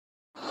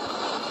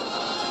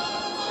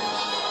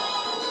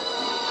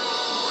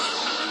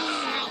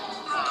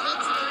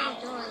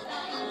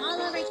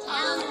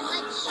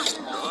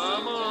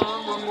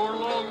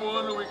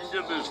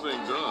get this thing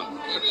done.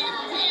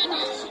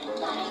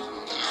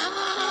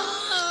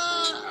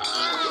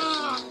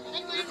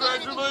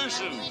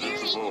 Congratulations,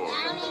 it's a boy.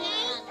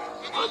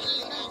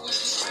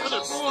 What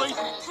a boy.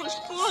 Push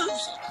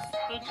Forbes.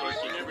 Looks like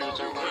he never has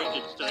a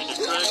Frankenstein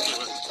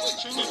attractive.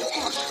 Jimmy,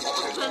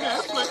 Ben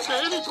Affleck to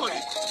anybody.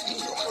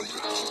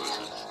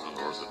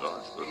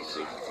 Unorthodox, but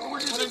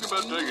what do you think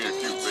about taking a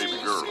cute baby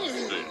girl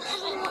instead?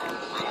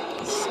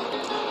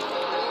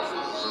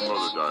 Her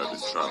mother died in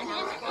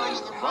childbirth.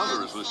 Her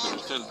father is listed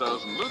as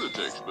 10,000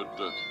 lunatics, but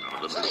none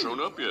of them have shown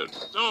up yet.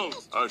 No.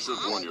 I should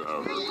warn you,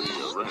 however, we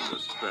ran a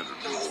standard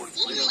report.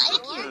 You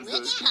like your And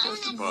witch she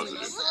tested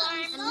positive.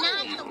 I'm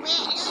not the witch.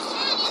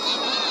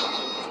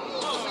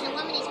 When a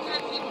woman is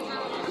pregnant,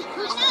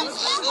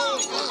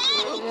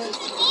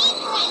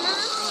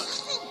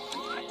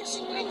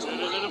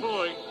 Little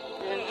boy.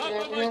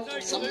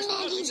 some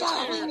ladies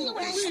are wearing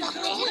stuffed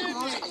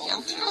animals. I'm not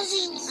going to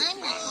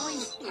party.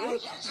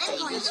 I'm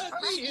going to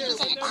Bucky's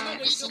and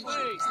Barbie some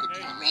birds.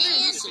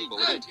 Raise some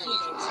bird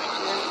kids.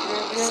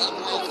 Some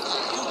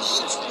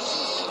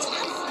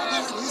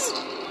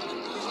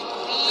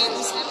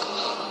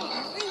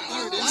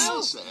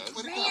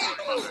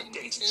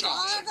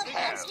all the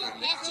best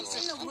ethics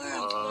in the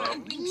world.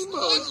 Mommy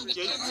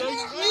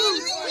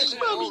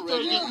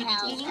started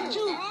complaining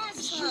too. I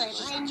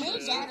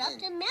made that up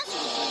to mess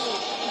with you.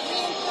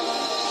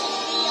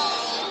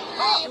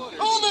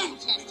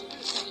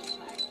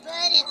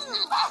 But it's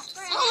not.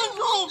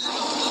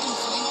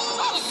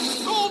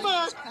 Go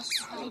back!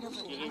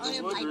 Getting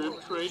to wonder if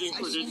trading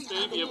for this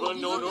baby of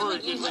unknown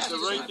origin was the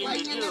right thing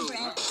to do.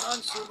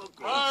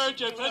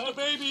 Marge, I fed the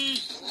baby!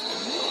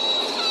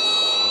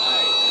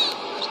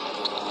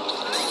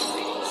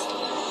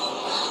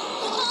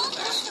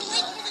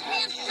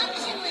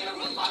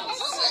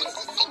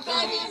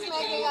 Daddy's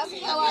making us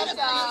kill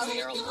ourselves.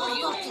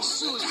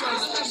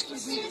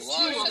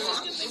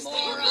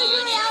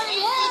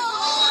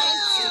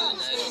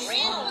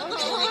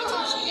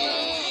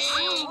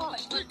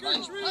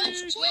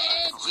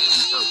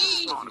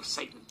 Spawn of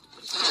Satan.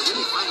 But it's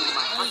really finding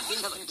my heart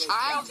into the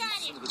child.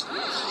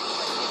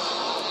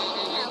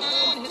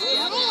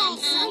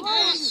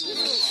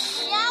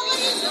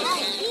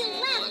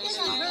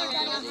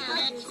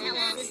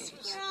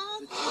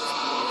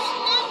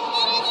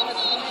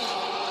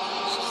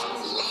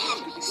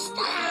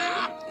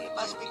 Stop! It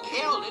must be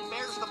killed. It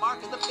bears the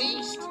mark of the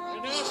beast.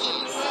 What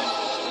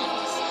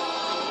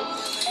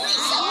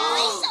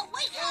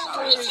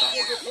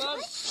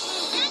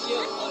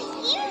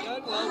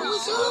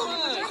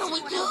do we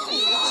do?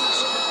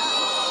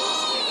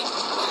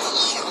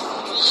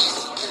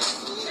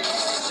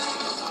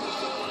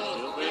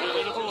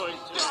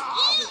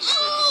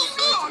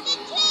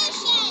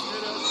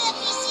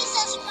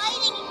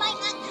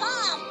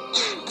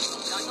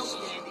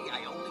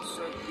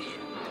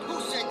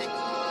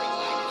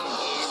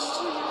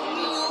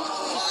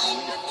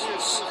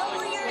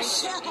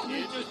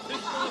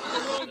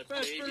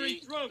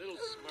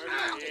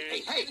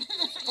 Hey!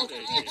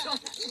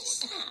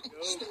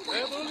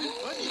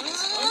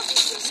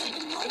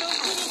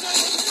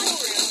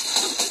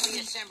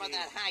 Assemble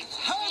that high.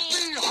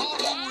 Happy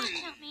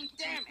Halloween!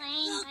 Damn it!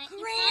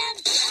 Grand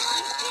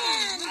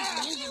Pumpkin!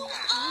 You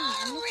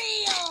are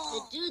real! The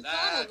dude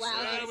thought a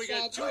while and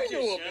said,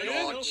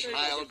 Your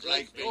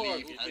childlike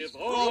belief has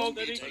brought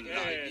me to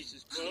life.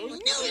 I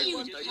knew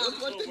you'd come.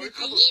 I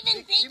even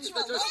baked you a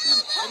loaf of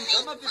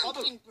homemade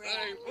pumpkin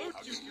bread.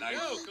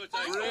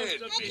 Bread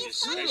made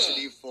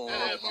especially for... I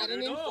had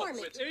an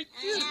informant. I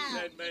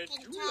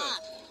can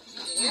talk.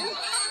 Yeah,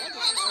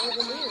 that's how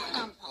the new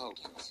come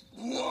pumpkins.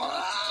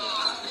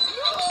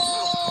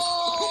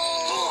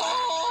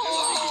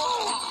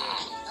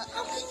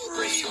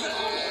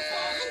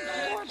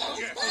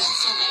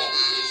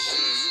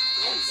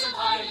 Some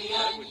highly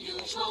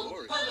unusual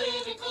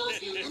political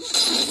views.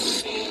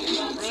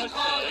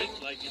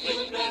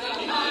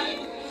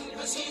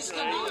 Because he's the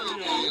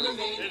one who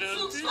made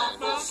Flukes not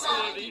full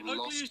side.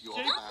 Don't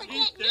forget me!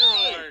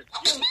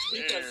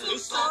 Because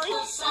Flukes not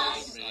full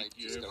side.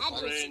 Had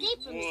to escape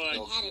from this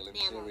big-headed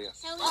mammal.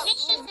 So he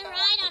hitched us a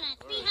ride on a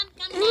three-hump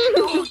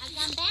gumbammo. A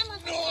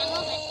gumbammo's a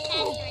camel that's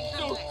faster and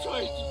humbler.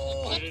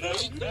 He never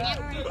even a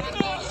kind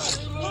of a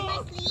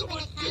scramble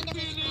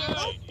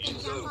to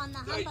jump on the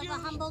hump of a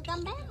humble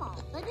gumbammo.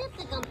 But if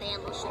the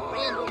gumbammo should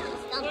ramble and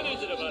stumble, then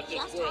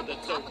just have the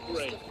top of the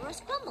stick for a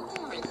scumble.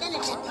 And then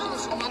if that rumble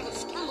should have a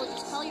scumble,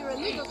 just call your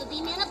amigo the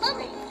B-man a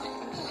bubble.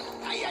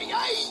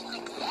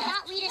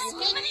 Thought we'd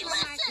escape from our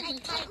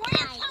tight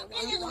ride.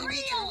 And he was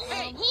waiting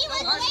inside.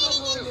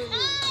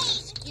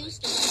 Excuse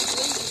me.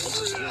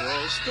 You're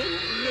all stuck,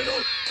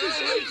 little. It's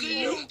lazy,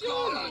 you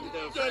gone.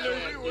 Done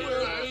everywhere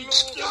we go.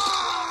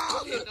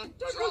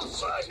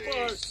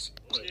 Sidebars.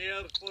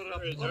 Yeah,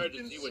 it's hard to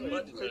see with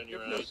buttons on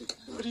your eyes.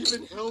 But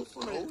even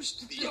hellfire.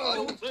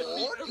 Don't let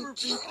me ever be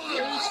praised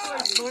by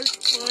my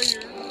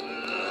fire.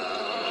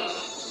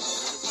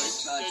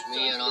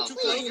 Me and all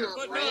Please, your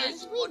no,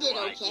 friends. we did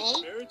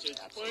okay. Marriage has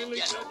finally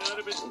gotten out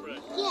of its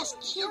breath. Yes,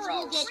 kids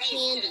will get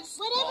candy.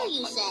 Whatever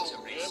you say.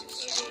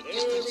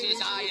 Difference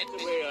is I admit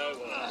the way I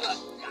was.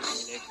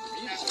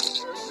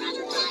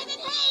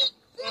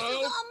 This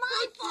is all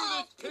my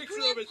fault.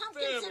 Picture of his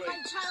family.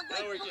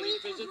 Now we're getting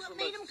visits from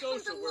a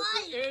social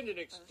worker and an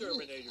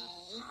exterminator.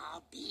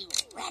 I'll be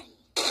ready.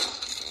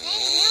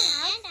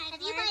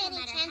 Have you by any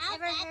chance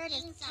ever heard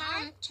of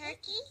Tom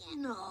Turkey?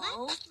 No.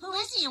 Who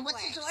is he and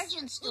what's his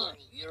origin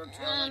story? You're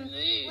telling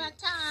me. Well,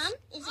 Tom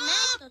is a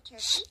magical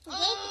turkey who gave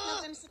the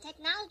pilgrims the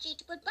technology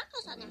to put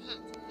buckles on their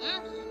hats.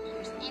 Now he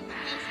appears every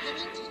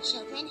Thanksgiving to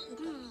children who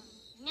believe.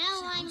 No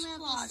one will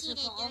be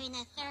seated during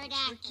the third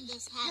act of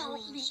this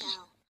Halloween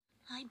show.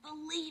 I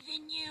believe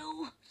in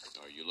you.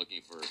 Are you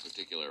looking for a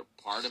particular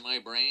part of my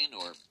brain,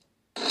 or...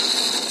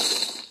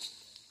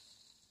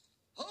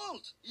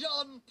 Halt,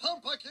 yon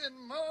pumpkin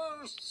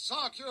most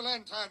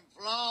succulent and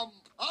plump.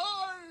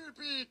 I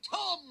be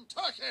Tom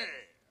Turkey.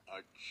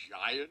 A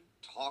giant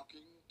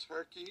talking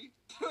turkey?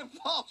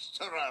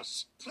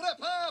 Preposterous.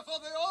 Prepare for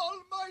the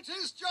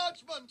Almighty's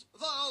judgment,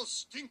 thou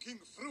stinking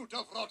fruit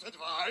of rotted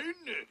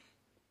vine.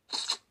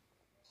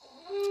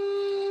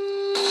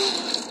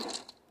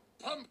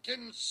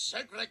 Pumpkin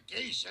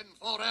segregation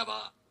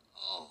forever.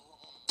 Oh.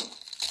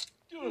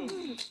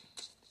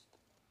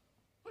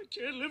 I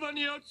can't live on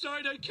the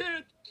outside. I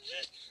can't.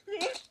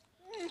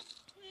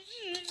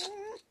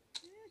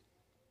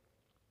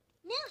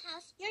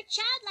 Millhouse, your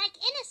childlike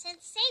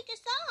innocence saved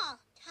us all.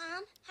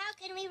 Tom, how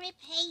can we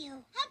repay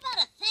you? How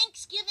about a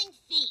Thanksgiving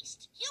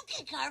feast? You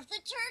can carve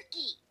the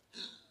turkey.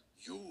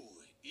 You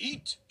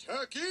eat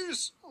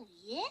turkeys? Oh,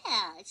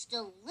 yeah. It's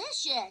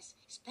delicious.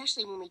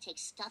 Especially when we take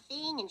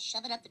stuffing and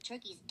shove it up the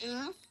turkey's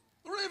oomph.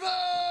 Revenge!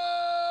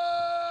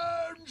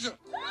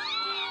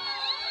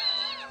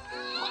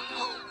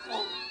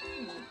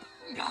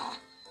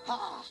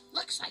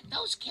 Looks like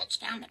those kids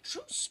found the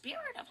true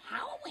spirit of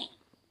Halloween,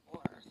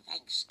 or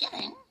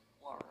Thanksgiving,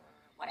 or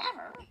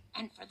whatever.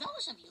 And for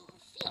those of you who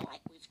feel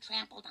like we've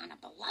trampled on a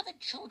beloved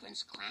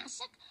children's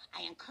classic,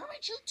 I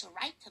encourage you to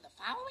write to the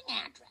following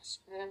address.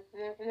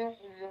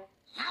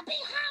 Happy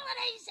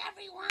holidays,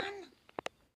 everyone!